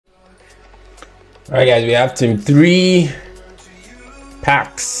All right, guys, we have team 3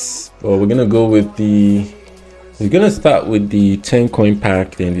 packs. Well, we're gonna go with we're gonna start with the 10 coin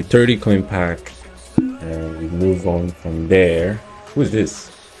pack, then the 30 coin pack, and we move on from there. Who is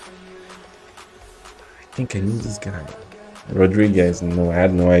this? I think I knew this guy. Rodriguez. No, I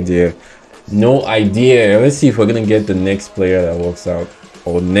had no idea. No idea. Let's see if we're gonna get the next player that works out,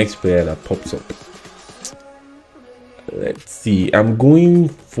 or next player that pops up. Let's see. I'm going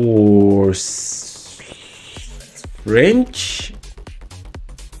for French.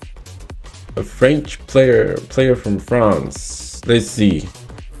 A French player from France. Let's see.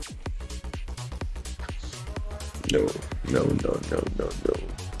 No.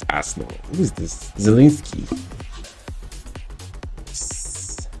 Arsenal. Who is this? Zelensky.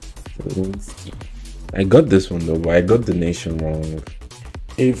 I got this one though, but I got the nation wrong.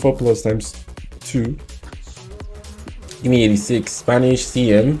 84 plus times 2. Give me 86. Spanish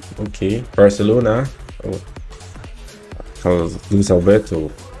CM. Okay. Barcelona. Oh. Carlos Luis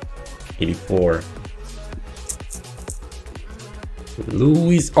Alberto. 84.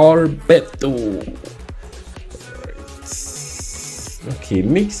 Luis Alberto. Okay,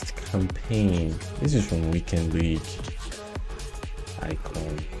 mixed campaign. This is from Weekend League.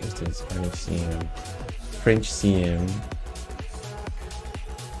 Icon. What's the Spanish CM? French CM.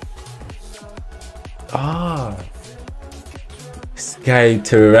 Ah, this guy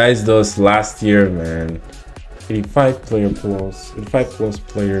terrorized us last year, man. 85 plus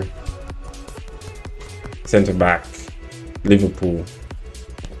player. Center back. Liverpool.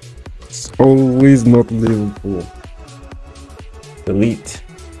 It's always not Liverpool. Delete.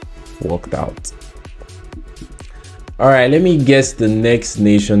 Walked out. All right, let me guess the next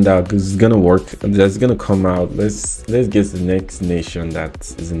nation that is gonna work. That's gonna come out. Let's guess the next nation that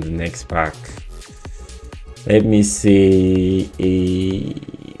is in the next pack. Let me see a.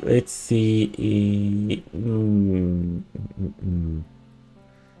 Let's see a.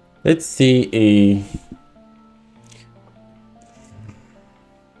 Let's see a.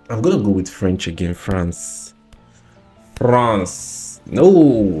 I'm gonna go with French again. France.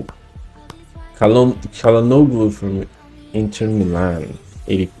 No. Calhanoglu from Inter Milan,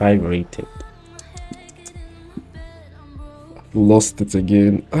 85 rated. Lost it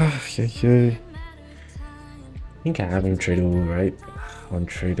again. I think I have him tradable, right?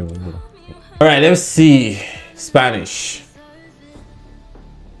 Untradeable. All right, let's see. Spanish.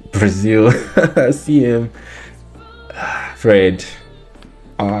 Brazil. CM. Fred.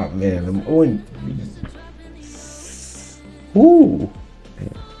 Ah, man, I'm on. Ooh.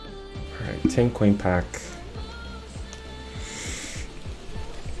 10 coin pack.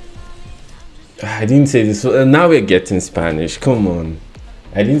 I didn't say this. So now we're getting Spanish. Come on.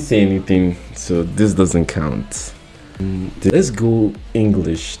 I didn't say anything, so this doesn't count. Let's go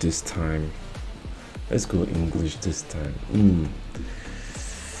English this time.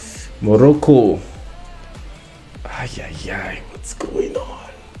 Morocco. Ay, what's going on?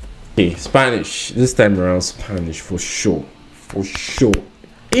 Okay, Spanish. This time around, Spanish for sure.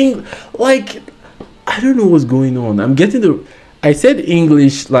 Like, I don't know what's going on. I'm getting I said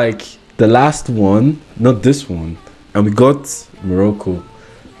English like the last one, not this one, and we got Morocco.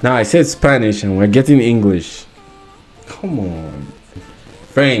 Now I said Spanish and we're getting English. Come on.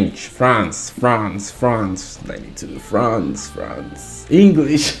 French, France. 92, France.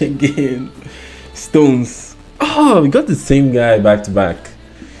 English again. Stones. Oh, we got the same guy back to back.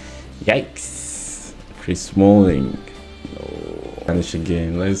 Yikes. Chris Smalling. Spanish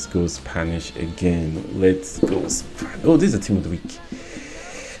again. Let's go Spanish again. Let's go Spanish. Oh, this is a team of the week.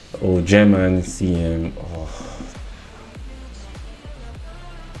 Oh, German CM. Oh,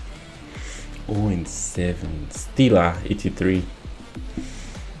 and 7. Stila 83.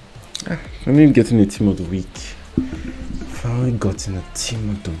 I'm even getting a team of the week. Finally gotten a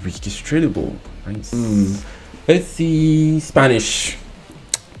team of the week. It's tradable. Nice. Let's see Spanish.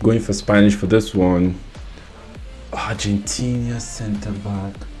 Going for Spanish for this one. Argentina center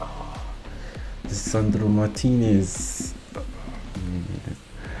back. Sandro Martinez.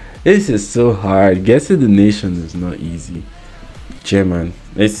 This is so hard. Guessing the nation is not easy. German.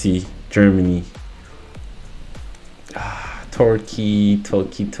 Let's see. Germany. Turkey.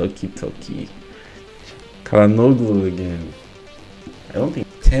 Calhanoglu again. I don't think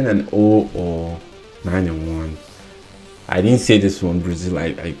 10-0 or 9-1. I didn't say this one. Brazil.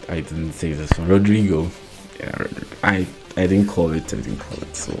 I didn't say this one. Rodrigo. Yeah, I didn't call it.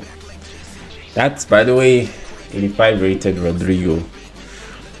 So that's, by the way, 85 rated Rodrigo.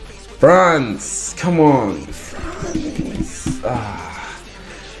 France, come on, France.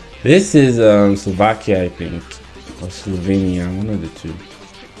 This is Slovakia, I think, or Slovenia, one of the two.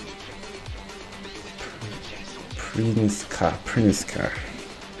 Prinisca.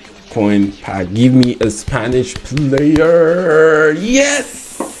 Coin pack. Give me a Spanish player. Yes!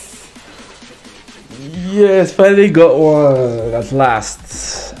 Yes, finally got one at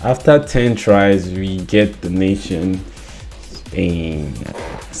last. After 10 tries, we get the nation. Spain.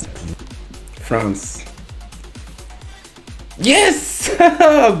 France. Yes!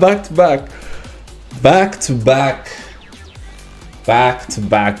 Back to back. Back to back. Back to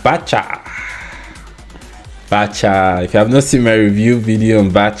back. Bacha. Bacha. If you have not seen my review video on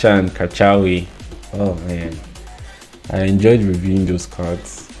Bacha and Kachawi, oh man, I enjoyed reviewing those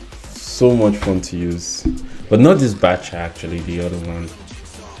cards. So much fun to use. But not this Bacha, actually, the other one.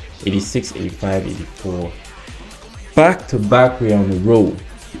 86, 85, 84. Back to back, we're on the roll.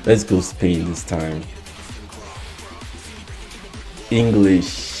 Let's go Spain this time.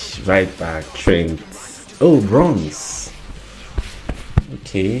 English, right back, Trent. Oh, bronze.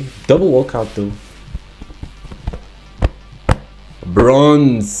 Okay, double walkout though.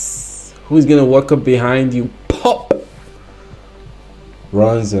 Bronze. Who's gonna walk up behind you? Pop.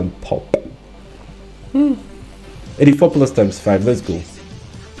 Runs and pop. 84 plus times 5. Let's go.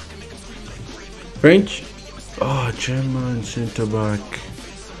 French. Oh, German center back.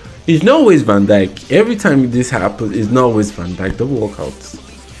 It's not always Van Dijk. Every time this happens, it's not always Van Dijk. Double walkouts.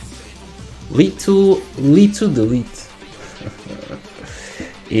 Little delete.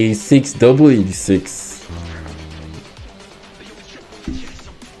 86 double 86.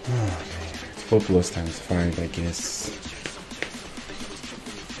 4 plus times 5, I guess.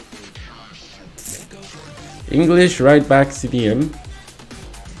 English right back CDM.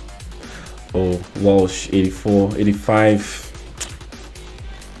 Oh, Walsh 84, 85.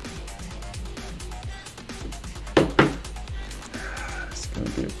 It's gonna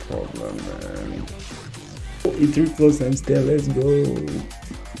be a problem, man. 83 plus times 10. Let's go.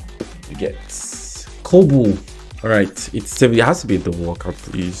 We get Kobu. All right, it has to be the walkout,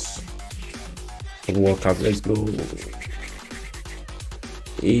 please. Walkout, let's go.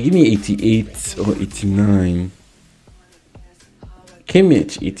 Hey, give me 88 or 89.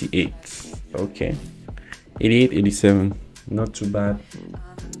 Kimmich 88. Okay. 88, 87. Not too bad.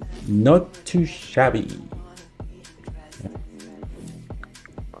 Not too shabby.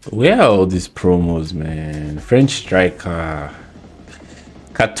 Where are all these promos, man? French striker.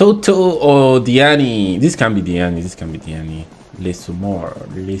 Katoto or Diani. This can be Diani. This can be Diani. Les Sommer.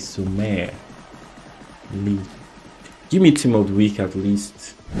 Give me team of the week at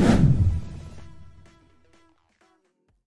least.